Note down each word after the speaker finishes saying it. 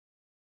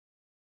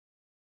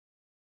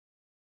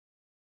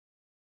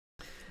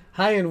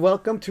Hi and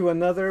welcome to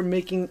another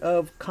making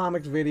of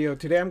comics video.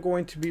 Today I'm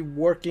going to be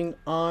working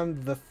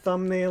on the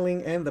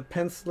thumbnailing and the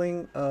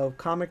penciling of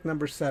comic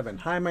number 7.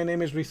 Hi, my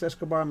name is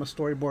Escobar. I'm a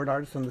storyboard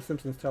artist on the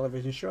Simpsons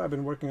television show. I've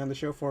been working on the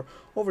show for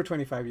over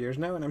 25 years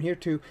now, and I'm here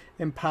to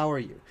empower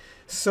you.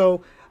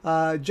 So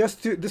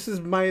this is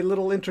my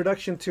little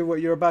introduction to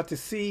what you're about to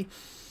see.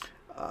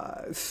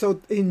 So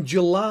in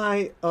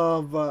July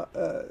of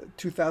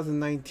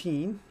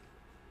 2019,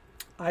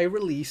 I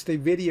released a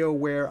video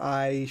where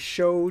I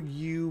showed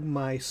you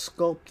my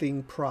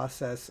sculpting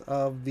process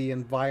of the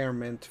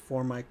environment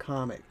for my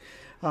comic.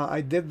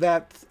 I did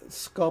that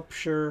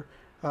sculpture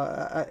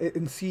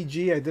in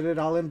CG. I did it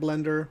all in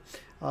Blender.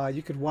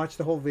 You could watch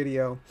the whole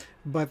video.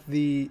 But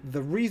the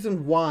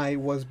reason why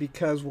was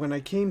because when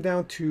I came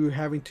down to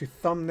having to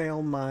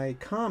thumbnail my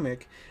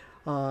comic,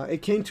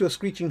 it came to a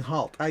screeching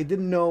halt. I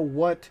didn't know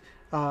what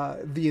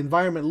the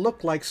environment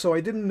looked like, so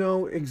I didn't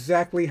know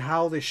exactly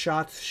how the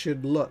shots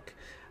should look.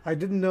 I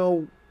didn't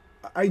know.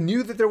 I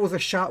knew that there was a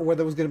shot where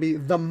there was going to be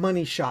the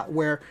money shot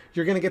where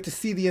you're going to get to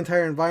see the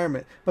entire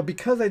environment. But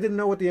because I didn't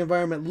know what the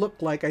environment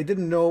looked like, I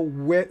didn't know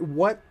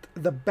what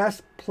the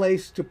best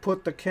place to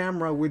put the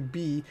camera would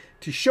be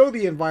to show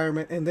the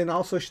environment and then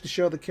also to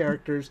show the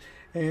characters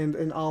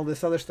and all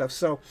this other stuff.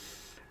 So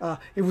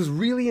it was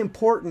really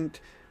important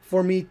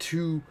for me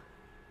to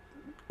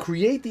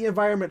create the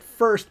environment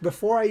first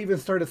before I even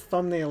started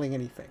thumbnailing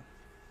anything.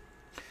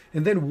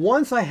 And then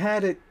once I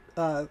had it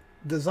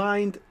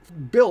designed,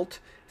 built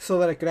so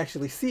that I could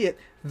actually see it,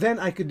 then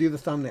I could do the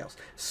thumbnails.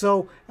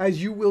 So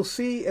as you will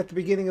see at the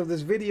beginning of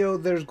this video,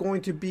 there's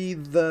going to be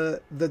the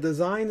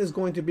design is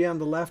going to be on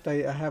the left.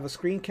 I have a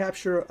screen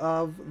capture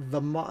of the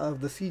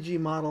CG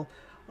model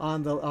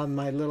on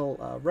my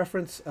little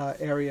reference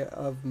area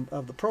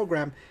of the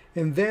program,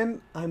 and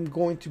then I'm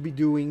going to be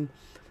doing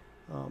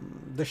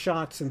the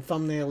shots and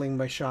thumbnailing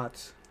my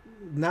shots.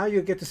 Now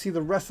you get to see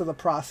the rest of the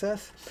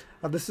process.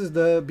 This is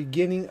the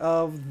beginning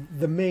of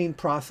the main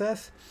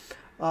process.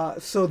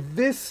 So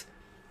this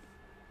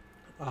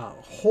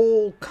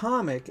whole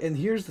comic, and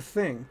here's the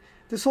thing,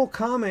 this whole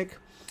comic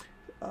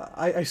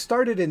I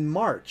started in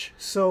March.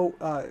 So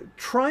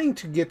trying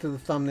to get to the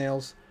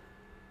thumbnails,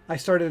 I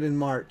started in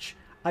March.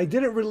 I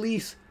didn't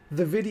release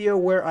the video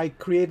where I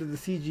created the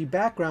CG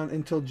background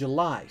until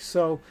July.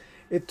 So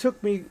it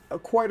took me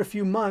quite a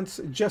few months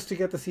just to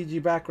get the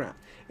CG background.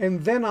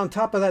 And then on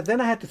top of that,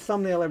 then I had to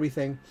thumbnail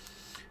everything.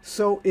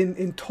 So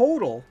in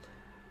total,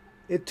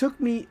 it took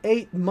me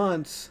 8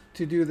 months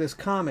to do this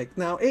comic.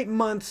 Now, 8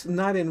 months,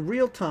 not in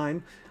real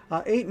time,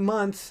 8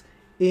 months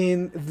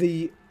in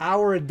the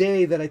hour a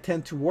day that I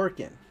tend to work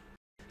in.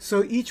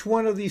 So each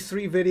one of these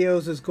 3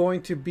 videos is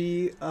going to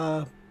be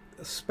a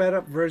sped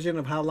up version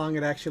of how long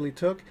it actually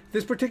took.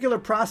 This particular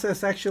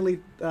process actually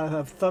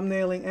of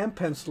thumbnailing and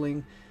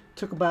penciling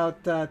took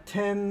about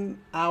 10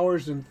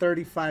 hours and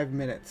 35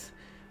 minutes.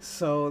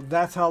 So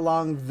that's how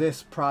long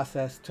this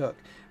process took.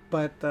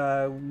 But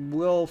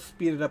we'll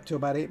speed it up to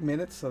about 8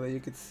 minutes so that you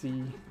could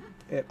see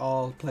it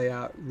all play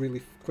out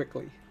really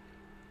quickly.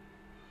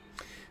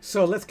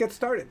 So let's get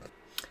started.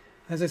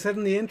 As I said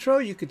in the intro,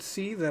 you could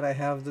see that I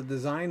have the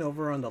design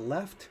over on the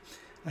left.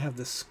 I have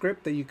the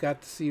script that you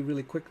got to see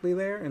really quickly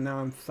there, and now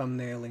I'm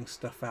thumbnailing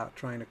stuff out,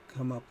 trying to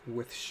come up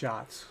with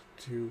shots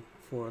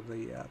for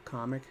the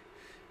comic,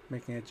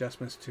 making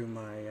adjustments to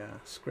my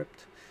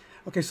script.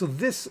 Okay, so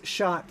this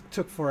shot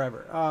took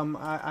forever.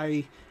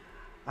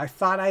 I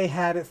thought I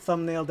had it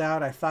thumbnailed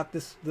out. I thought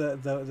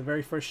the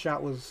very first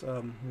shot was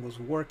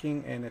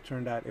working, and it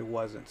turned out it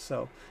wasn't.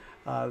 So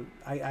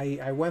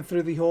I went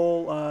through the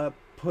whole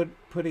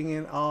putting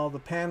in all the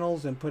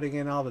panels and putting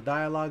in all the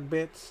dialogue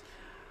bits.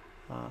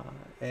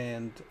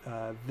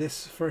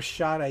 This first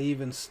shot I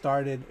even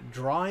started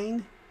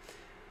drawing.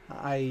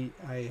 I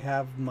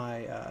have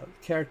my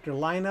character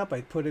lineup.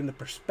 I put in the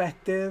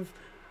perspective.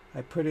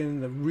 I put in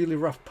the really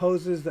rough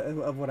poses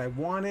of what I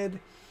wanted.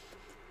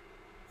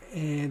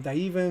 And I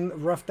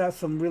even roughed out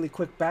some really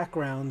quick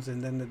backgrounds,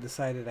 and then I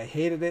decided I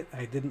hated it.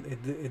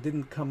 It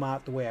didn't come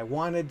out the way I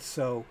wanted,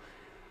 so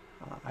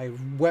I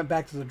went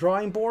back to the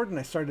drawing board and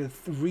I started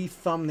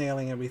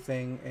re-thumbnailing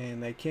everything,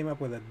 and I came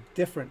up with a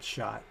different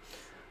shot.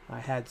 I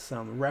had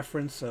some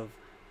reference of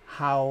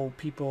how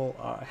people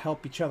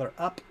help each other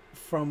up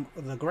from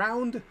the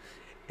ground,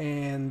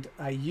 and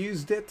I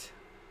used it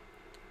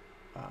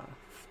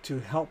to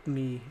help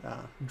me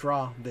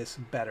draw this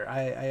better.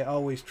 I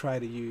always try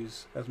to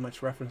use as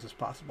much reference as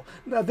possible.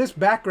 Now, this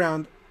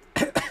background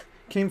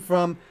came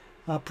from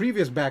a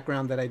previous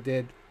background that I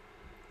did,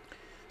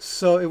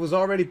 so it was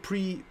already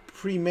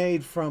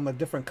pre-made from a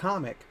different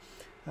comic,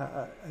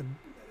 a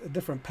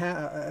different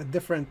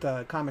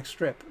comic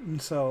strip,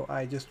 and so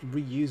I just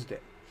reused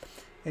it.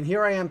 And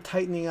here I am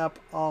tightening up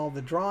all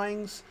the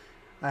drawings.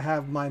 I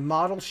have my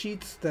model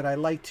sheets that I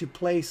like to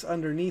place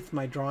underneath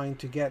my drawing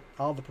to get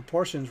all the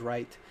proportions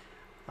right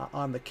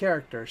on the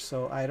character,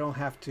 so I don't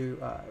have to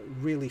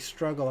really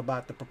struggle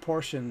about the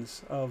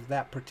proportions of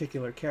that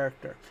particular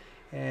character.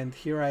 And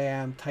here I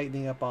am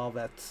tightening up all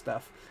that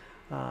stuff.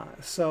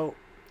 So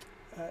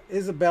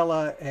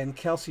Isabella and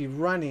Kelsey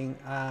running,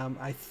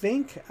 I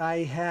think I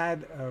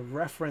had a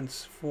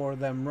reference for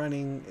them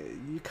running.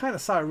 You kind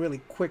of saw it really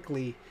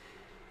quickly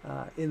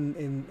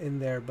in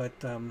there, but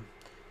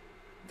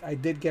I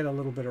did get a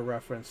little bit of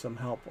reference, some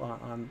help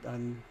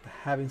on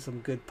having some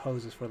good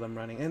poses for them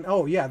running. And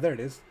oh yeah, there it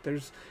is.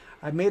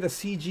 I made a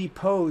CG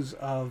pose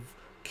of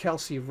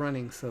Kelsey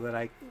running so that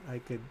I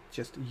could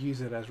just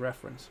use it as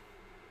reference.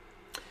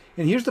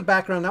 And here's the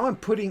background. Now I'm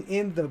putting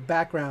in the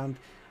background,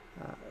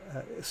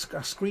 a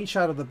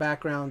screenshot of the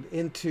background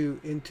into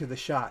the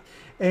shot.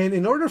 And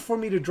in order for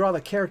me to draw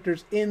the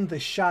characters in the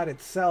shot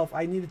itself,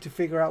 I needed to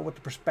figure out what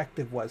the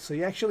perspective was. So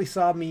you actually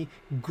saw me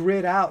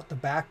grid out the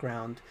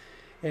background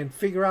and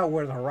figure out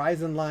where the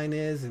horizon line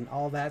is and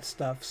all that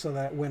stuff, so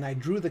that when I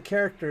drew the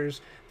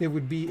characters, they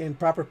would be in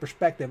proper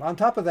perspective. On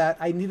top of that,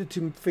 I needed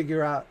to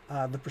figure out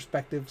the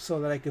perspective so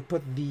that I could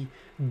put the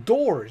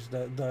doors,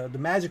 the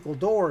magical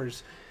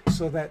doors,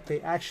 so that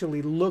they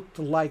actually looked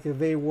like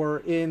they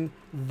were in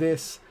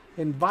this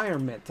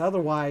environment.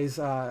 Otherwise,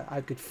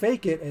 I could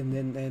fake it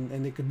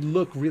and it could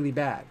look really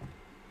bad.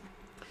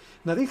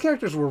 Now these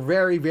characters were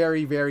very,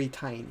 very, very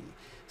tiny,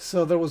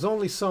 so there was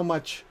only so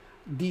much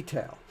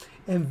detail.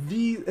 And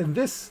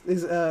this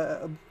is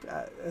a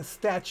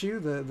statue.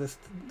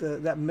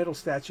 That middle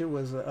statue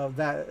was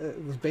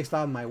was based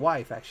on my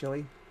wife,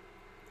 actually.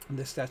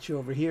 This statue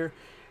over here.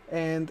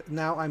 And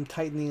now I'm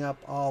tightening up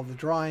all the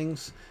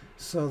drawings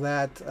so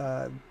that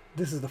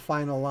this is the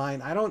final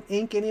line. I don't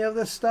ink any of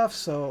this stuff,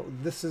 so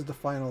this is the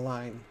final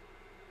line.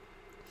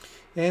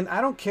 And I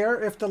don't care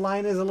if the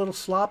line is a little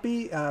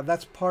sloppy.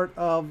 That's part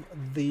of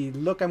the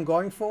look I'm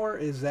going for,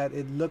 is that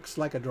it looks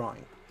like a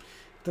drawing.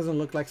 It doesn't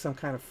look like some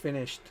kind of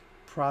finished,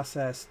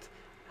 processed,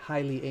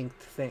 highly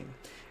inked thing.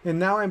 And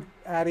now I'm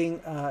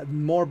adding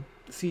more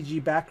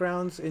CG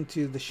backgrounds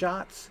into the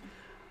shots.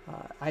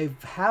 I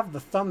have the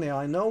thumbnail.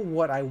 I know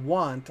what I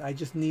want. I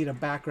just need a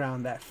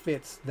background that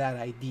fits that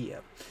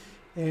idea.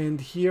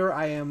 And here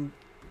I am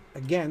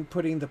again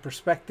putting the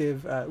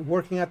perspective,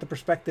 working at the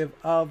perspective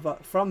of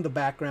from the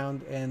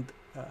background, and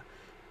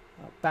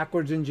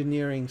backwards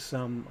engineering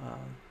some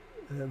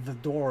the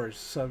doors,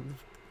 so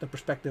the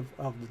perspective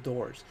of the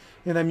doors.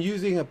 And I'm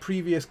using a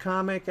previous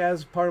comic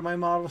as part of my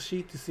model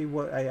sheet to see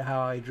how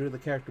I drew the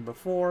character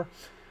before.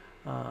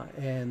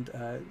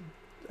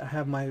 I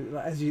have my,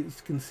 as you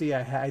can see,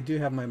 I do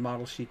have my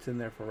model sheets in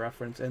there for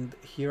reference. And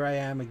here I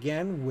am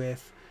again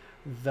with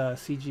the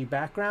CG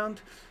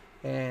background,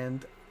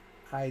 and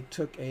I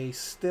took a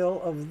still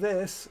of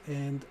this,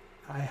 and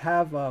I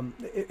have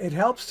it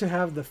helps to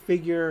have the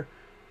figure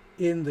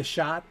in the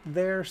shot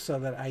there so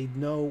that I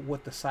know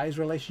what the size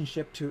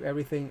relationship to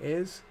everything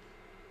is.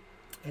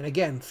 And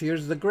again, so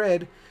here's the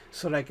grid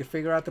so that I could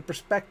figure out the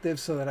perspective,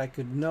 so that I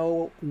could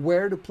know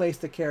where to place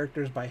the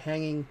characters by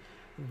hanging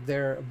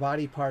their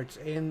body parts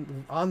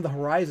on the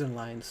horizon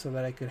line, so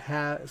that I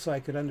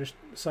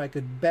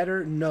could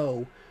better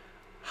know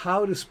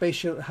how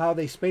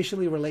they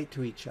spatially relate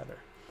to each other.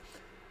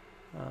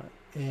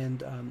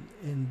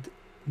 And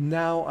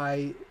now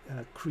I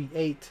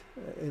create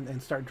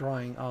and start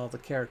drawing all the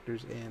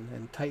characters in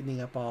and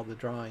tightening up all the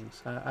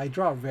drawings. I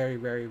draw very,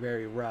 very,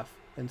 very rough,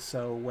 and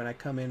so when I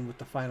come in with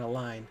the final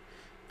line,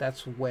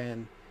 that's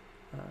when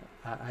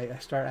I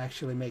start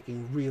actually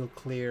making real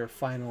clear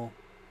final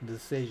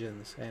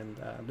decisions. And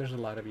there's a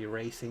lot of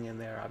erasing in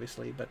there,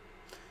 obviously, but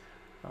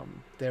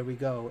there we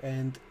go.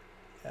 And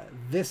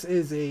this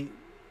is a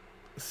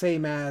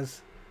same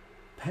as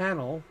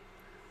panel.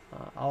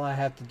 All I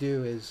have to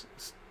do is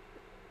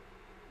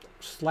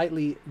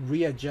slightly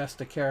readjust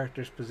the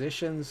characters'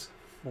 positions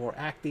for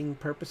acting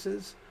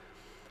purposes.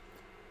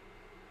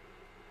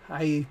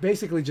 I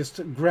basically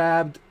just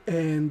grabbed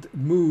and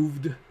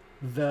moved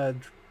the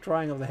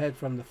drawing of the head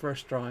from the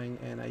first drawing,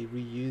 and I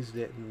reused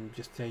it and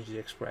just changed the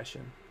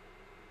expression.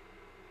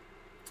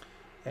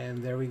 And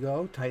there we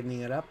go,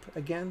 tightening it up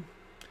again,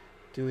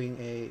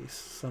 doing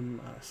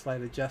some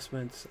slight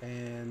adjustments,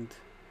 and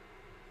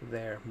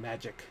there,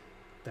 magic,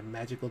 the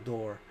magical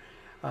door.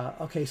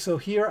 Okay, so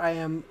here I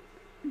am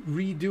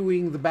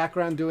redoing the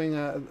background, doing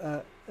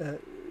the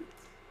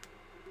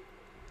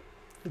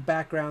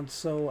background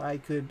so I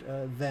could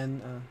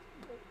then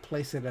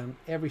place it on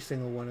every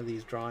single one of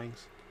these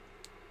drawings.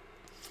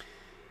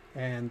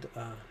 And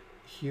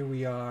here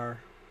we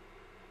are.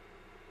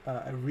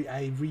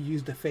 I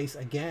reused the face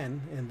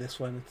again in this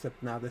one,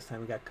 except now this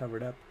time it got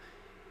covered up.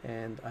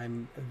 And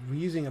I'm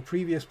reusing a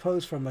previous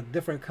pose from a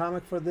different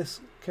comic for this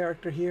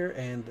character here,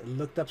 and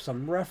looked up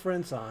some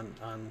reference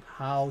on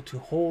how to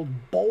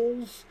hold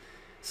bowls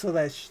so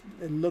that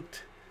it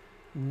looked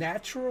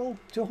natural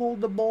to hold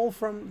the bowl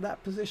from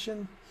that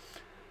position.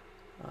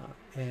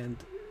 And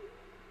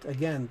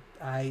again,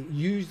 I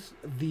use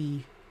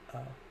the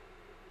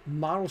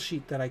model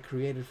sheet that I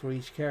created for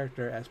each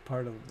character as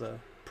part of the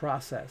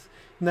process.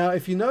 Now,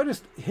 if you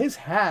noticed, his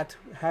hat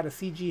had a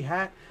CG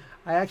hat.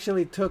 I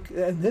actually took,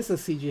 and this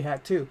is a CG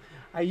hat too.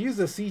 I used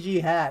a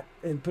CG hat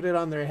and put it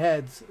on their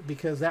heads,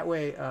 because that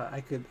way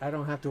I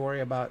don't have to worry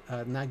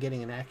about not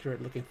getting an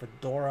accurate looking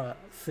fedora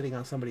sitting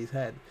on somebody's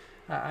head.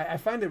 I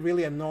find it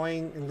really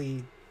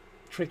annoyingly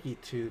tricky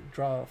to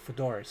draw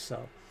fedoras,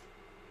 so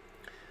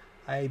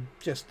I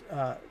just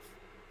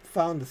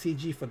found the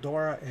CG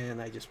fedora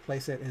and I just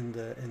place it in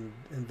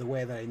the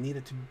way that I need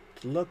it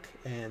to look,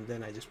 and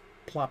then I just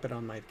plop it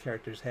on my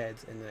characters'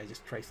 heads, and then I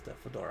just trace the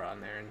fedora on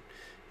there,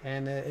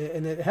 and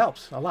it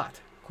helps a lot,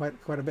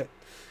 quite a bit,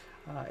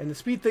 and to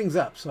speed things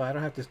up, so I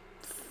don't have to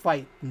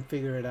fight and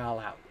figure it all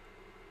out.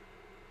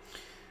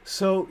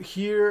 So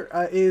here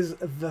is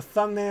the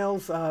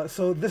thumbnails.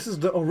 So this is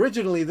the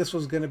originally this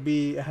was going to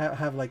be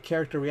have like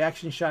character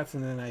reaction shots,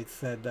 and then I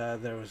said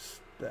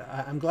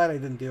I'm glad I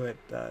didn't do it.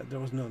 There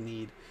was no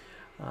need.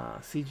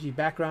 CG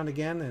background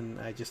again, and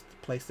I just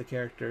placed the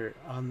character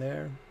on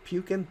there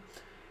puking.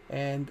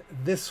 And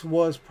this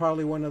was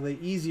probably one of the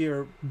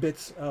easier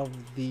bits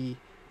of the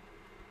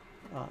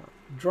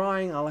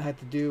drawing. All I had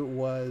to do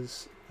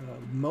was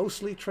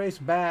mostly trace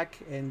back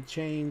and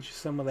change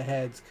some of the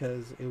heads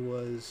because it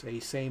was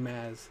a same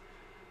as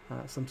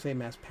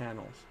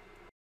panels.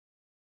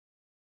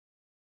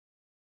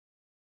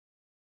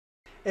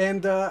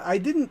 And I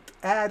didn't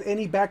add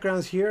any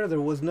backgrounds here. There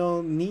was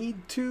no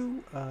need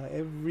to.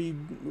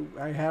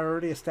 I had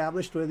already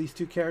established where these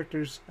two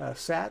characters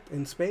sat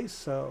in space,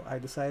 so I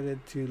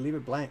decided to leave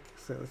it blank.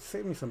 So it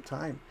saved me some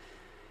time.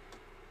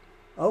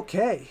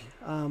 Okay,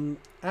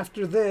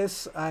 after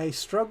this, I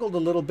struggled a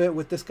little bit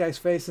with this guy's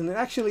face, and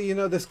actually, you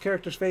know, this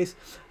character's face,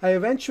 I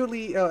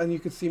eventually, and you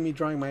can see me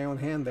drawing my own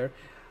hand there,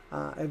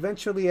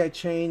 eventually I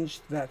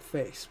changed that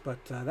face,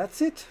 but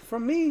that's it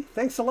from me.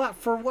 Thanks a lot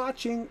for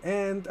watching,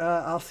 and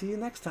I'll see you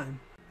next time.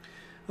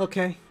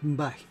 Okay,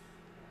 bye.